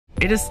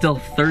It is still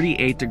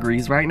 38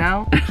 degrees right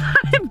now.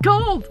 I'm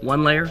cold.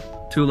 1 layer,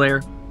 2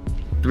 layer,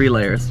 3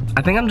 layers.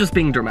 I think I'm just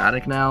being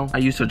dramatic now. I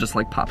used to just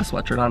like pop a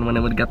sweatshirt on when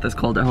it would get this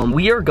cold at home.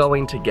 We are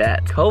going to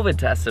get COVID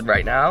tested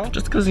right now,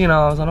 just because, you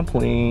know, I was on a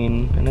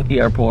plane and at the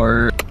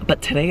airport.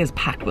 But today is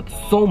packed with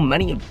so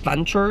many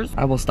adventures.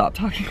 I will stop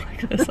talking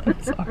like this,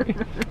 I'm sorry.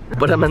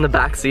 But I'm in the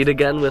back seat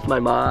again with my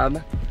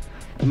mom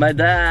and my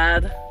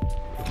dad,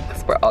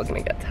 because we're all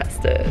gonna get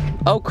tested.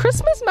 Oh,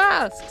 Christmas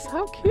masks,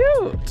 how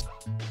cute.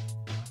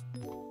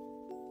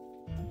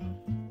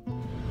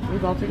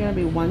 Results are gonna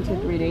be 1 to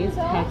 3 days,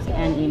 text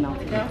and email.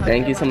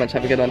 Thank you so much,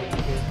 have a good one.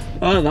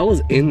 Oh, that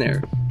was in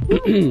there.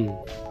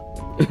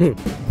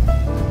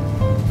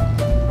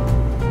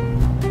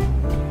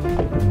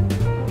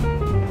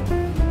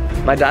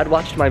 My dad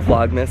watched my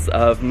vlogmas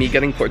of me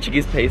getting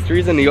Portuguese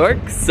pastries in New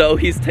York, so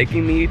he's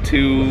taking me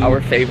to our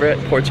favorite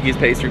Portuguese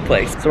pastry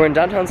place. So we're in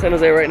downtown San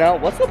Jose right now.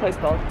 What's the place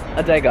called?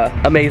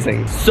 Adega.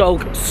 Amazing. So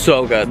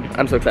good.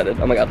 I'm so excited.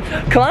 Oh my god.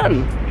 Come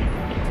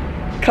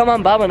on. Come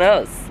on,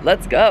 vamonos.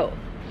 Let's go.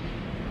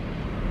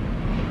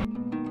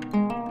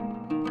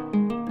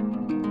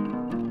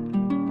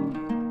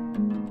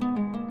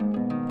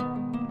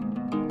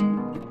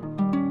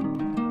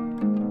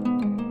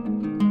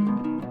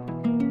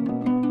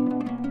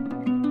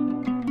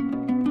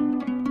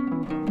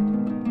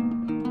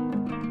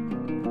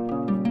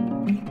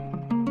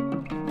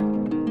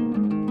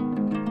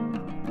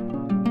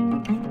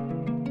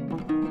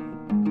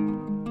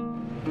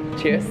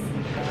 Cheers.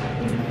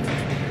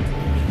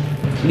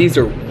 These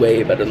are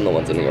way better than the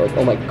ones in New York.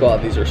 Oh my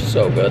god, these are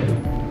so good.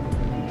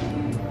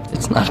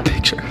 It's not a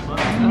picture.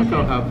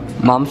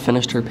 Mom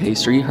finished her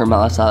pastry, her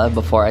malasada,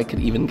 before I could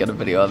even get a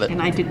video of it. And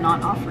I did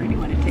not offer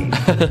anyone a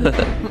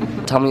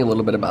taste. Tell me a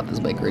little bit about this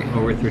bakery.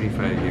 Over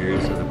 35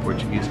 years of the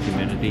Portuguese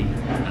community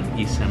in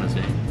East San Jose.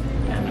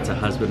 And it's a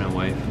husband and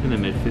wife in the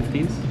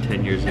mid-50s.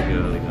 10 years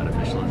ago, they got a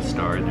Michelin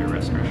star in their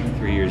restaurant.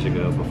 3 years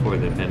ago, before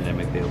the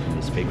pandemic, they opened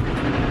this bakery.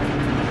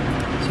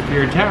 So if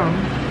you're in town,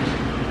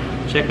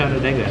 check out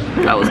Adega.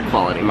 That was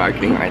quality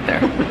marketing right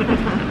there.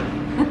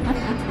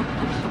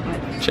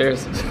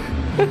 Cheers.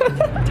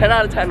 10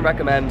 out of 10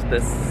 recommend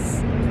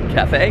this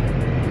cafe.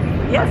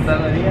 Yes.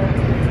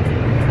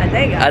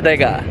 Adega.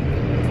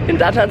 Adega. In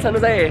downtown San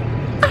Jose.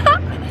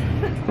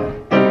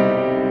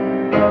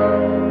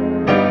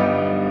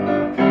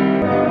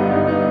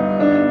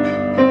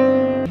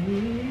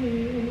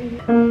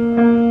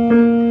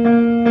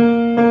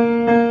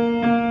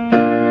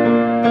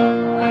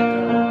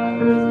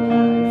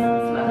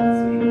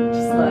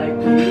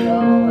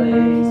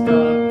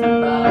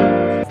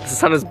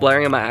 The sun is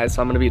blaring in my eyes,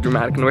 so I'm gonna be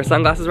dramatic and wear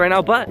sunglasses right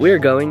now, but we're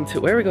going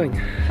to, where are we going?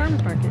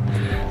 Farmer's market.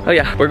 Oh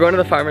yeah, we're going to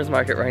the farmer's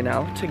market right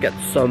now to get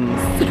some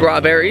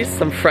strawberries,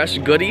 some fresh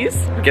goodies.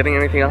 Getting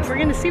anything else? We're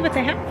gonna see what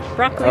they have.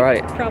 Broccoli, all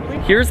right. probably.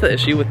 Here's the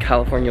issue with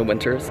California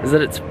winters, is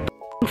that it's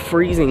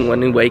freezing when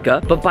we wake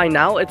up, but by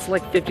now it's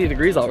like 50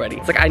 degrees already.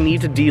 It's like I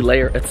need to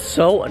de-layer. It's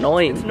so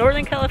annoying. It's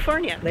Northern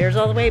California. Layers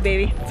all the way,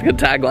 baby. It's a good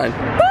tagline.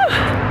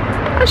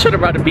 I should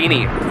have brought a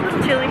beanie. It's a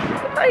little chilly.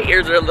 My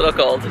ears are a little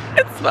cold.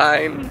 It's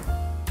fine.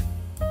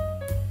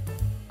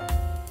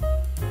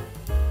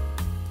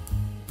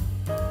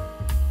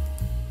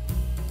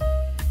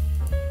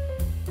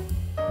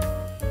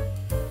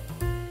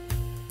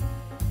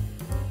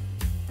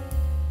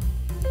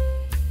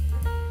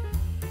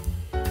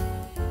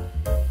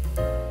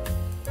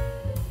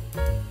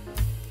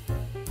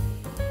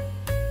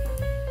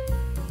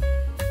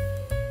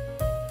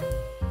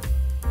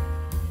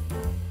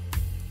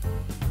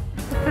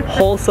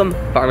 Wholesome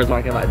farmer's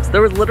market vibes.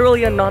 There was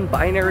literally a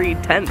non-binary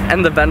tent,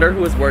 and the vendor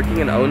who was working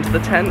and owned the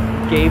tent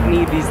gave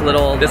me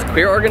this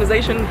queer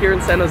organization here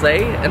in San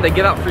Jose, and they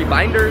give out free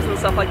binders and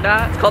stuff like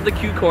that. It's called the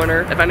Q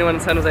Corner, if anyone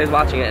in San Jose is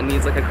watching it and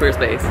needs like a queer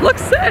space.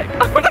 Looks sick!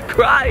 I'm gonna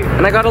cry!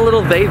 And I got a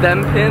little they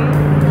them pin.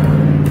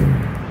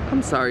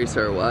 I'm sorry,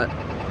 sir, what?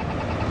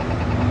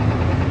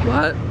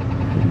 What?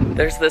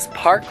 There's this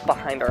park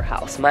behind our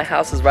house. My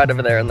house is right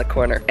over there in the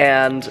corner.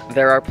 And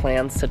there are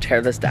plans to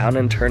tear this down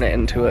and turn it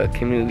into a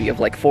community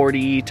of like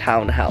 40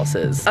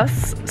 townhouses.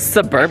 Us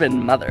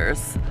suburban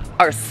mothers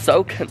are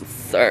so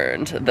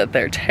concerned that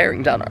they're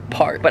tearing down our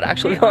park. But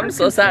actually, I'm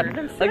so sad.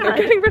 Like, they're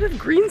getting rid of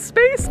green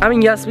space. I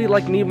mean, yes, we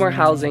like need more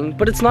housing,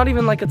 but it's not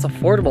even like it's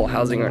affordable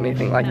housing or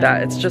anything like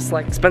that. It's just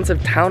like expensive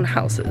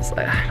townhouses.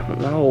 I don't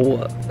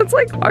know. It's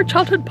like our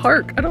childhood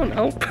park. I don't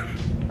know.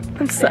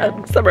 I'm sad.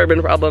 Yeah.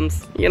 Suburban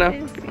problems, you know.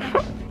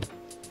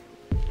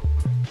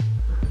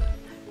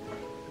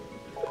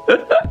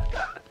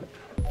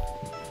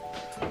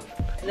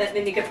 And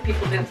then you get the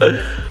people dancing.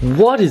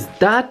 What is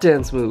that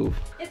dance move?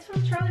 It's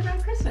from Charlie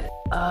Brown Christmas.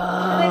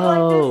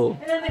 Oh.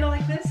 And then they go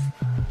like this.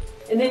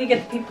 And then you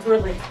get the people who are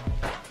like.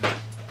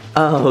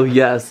 Oh,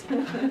 yes.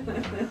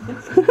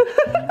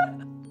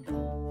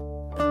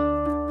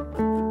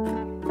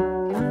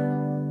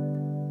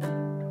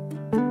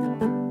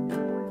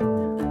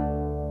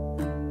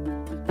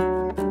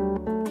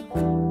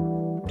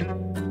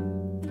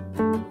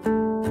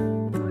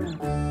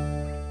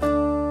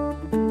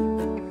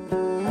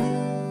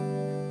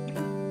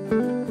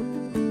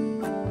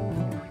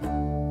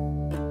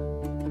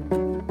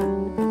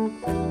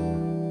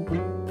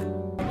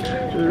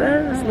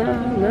 Let us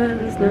know, let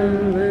us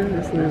know, let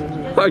us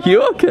know. Are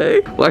you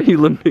okay? Why are you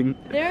limping?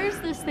 There's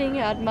this thing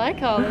at my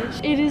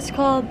college. It is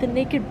called the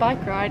Naked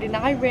Bike Ride, and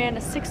I ran a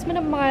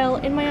 6-minute mile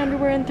in my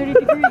underwear in 30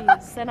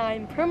 degrees, and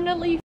I'm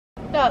permanently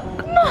f***ed up.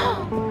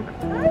 Mom!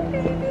 Hi,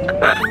 baby.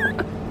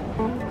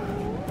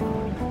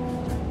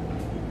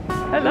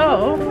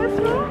 Hello. What's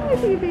wrong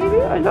with you,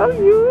 baby? I love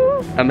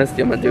you. I missed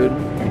you, my dude.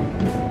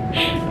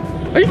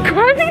 Are you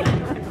crying?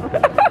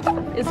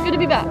 It's gonna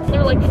be bad.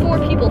 They're like 4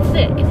 people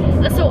thick.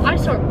 And so I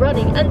start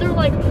running and they're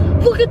like,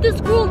 look at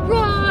this girl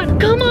run!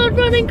 Come on,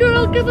 running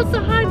girl, give us a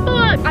high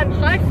five! I'm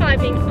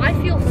high-fiving. I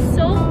feel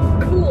so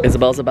cool.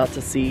 Isabel's about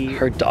to see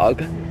her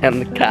dog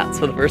and the cats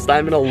for the first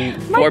time in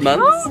 4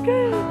 months.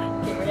 Okay,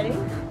 ready?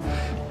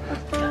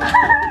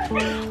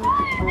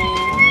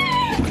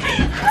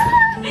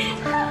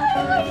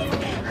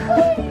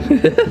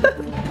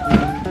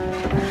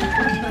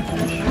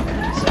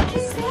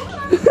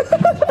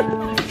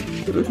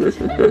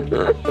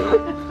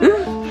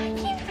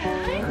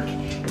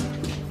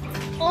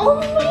 Oh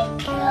my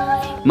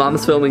god!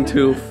 Mom's filming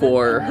too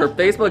for her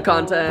Facebook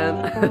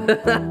content.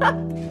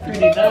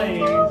 Pretty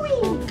nice.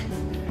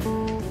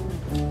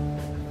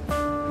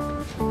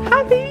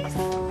 Hi, babies.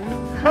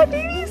 Hi,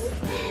 babies.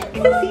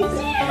 What are you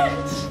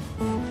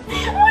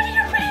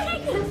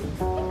reading?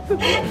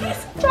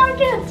 He's a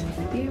target.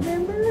 Do you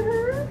remember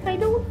her? I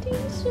don't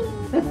think so.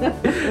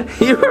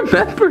 He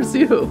remembers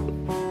you.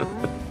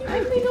 I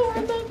don't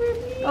remember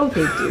me.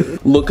 Okay,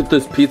 dude. Look at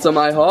this pizza,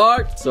 my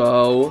heart.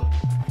 So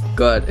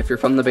good. If you're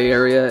from the Bay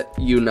Area,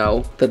 you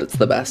know that it's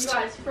the best. You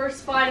guys,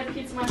 first bite of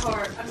pizza in my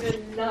heart. I'm gonna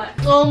nut.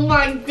 Oh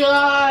my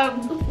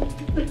god.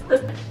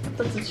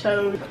 That's a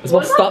chode.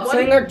 Well, stop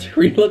saying our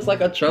tree looks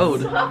like a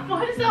chode. Stop.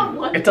 Why is that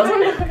one? It doesn't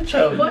look like a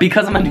chode.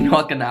 Because I'm a New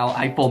Yorker now,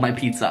 I fold my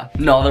pizza.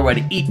 No other way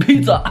to eat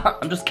pizza.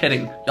 I'm just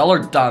kidding. Y'all are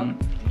dumb.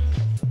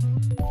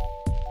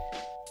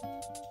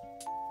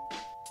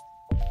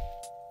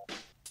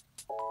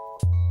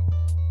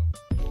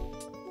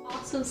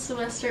 Awesome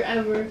semester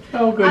ever.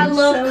 Oh, good. I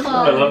love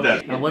college. I love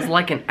that. It was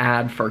like an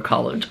ad for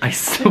college. I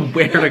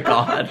swear to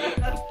God.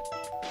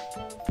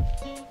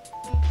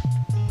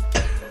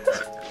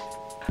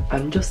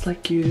 I'm just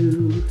like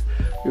you.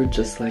 You're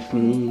just like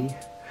me.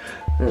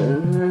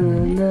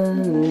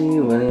 Anyone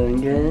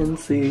can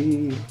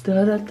see.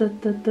 Da da da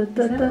da da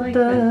da da da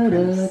da.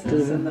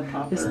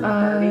 Yes,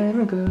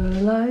 I'm a girl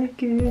like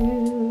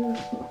you.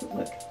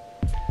 Look.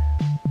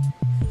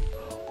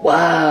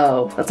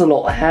 Wow, that's a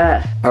lot of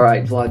hair. All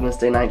right, Vlogmas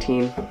Day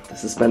 19.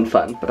 This has been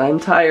fun, but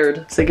I'm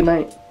tired. Say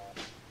goodnight.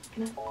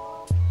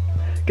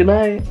 Good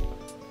night.